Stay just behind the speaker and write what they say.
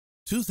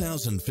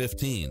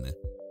2015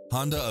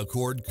 Honda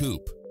Accord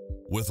Coupe.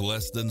 With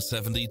less than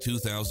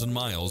 72,000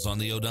 miles on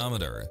the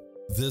odometer,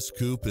 this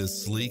coupe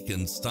is sleek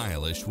and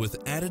stylish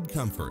with added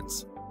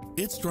comforts.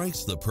 It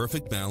strikes the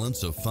perfect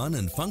balance of fun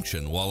and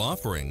function while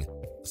offering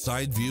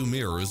side view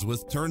mirrors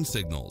with turn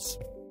signals,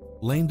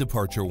 lane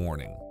departure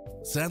warning,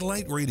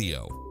 satellite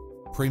radio,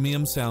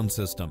 premium sound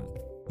system,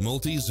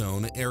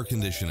 multi-zone air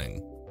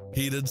conditioning,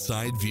 heated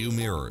side view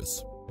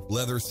mirrors,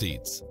 leather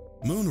seats,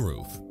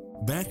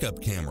 moonroof,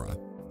 backup camera,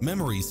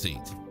 memory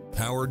seat,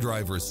 power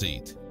driver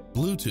seat,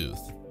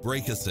 Bluetooth,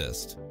 brake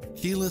assist,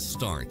 keyless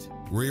start,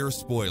 rear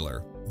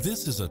spoiler.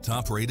 This is a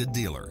top-rated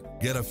dealer.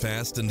 Get a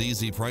fast and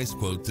easy price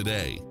quote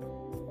today.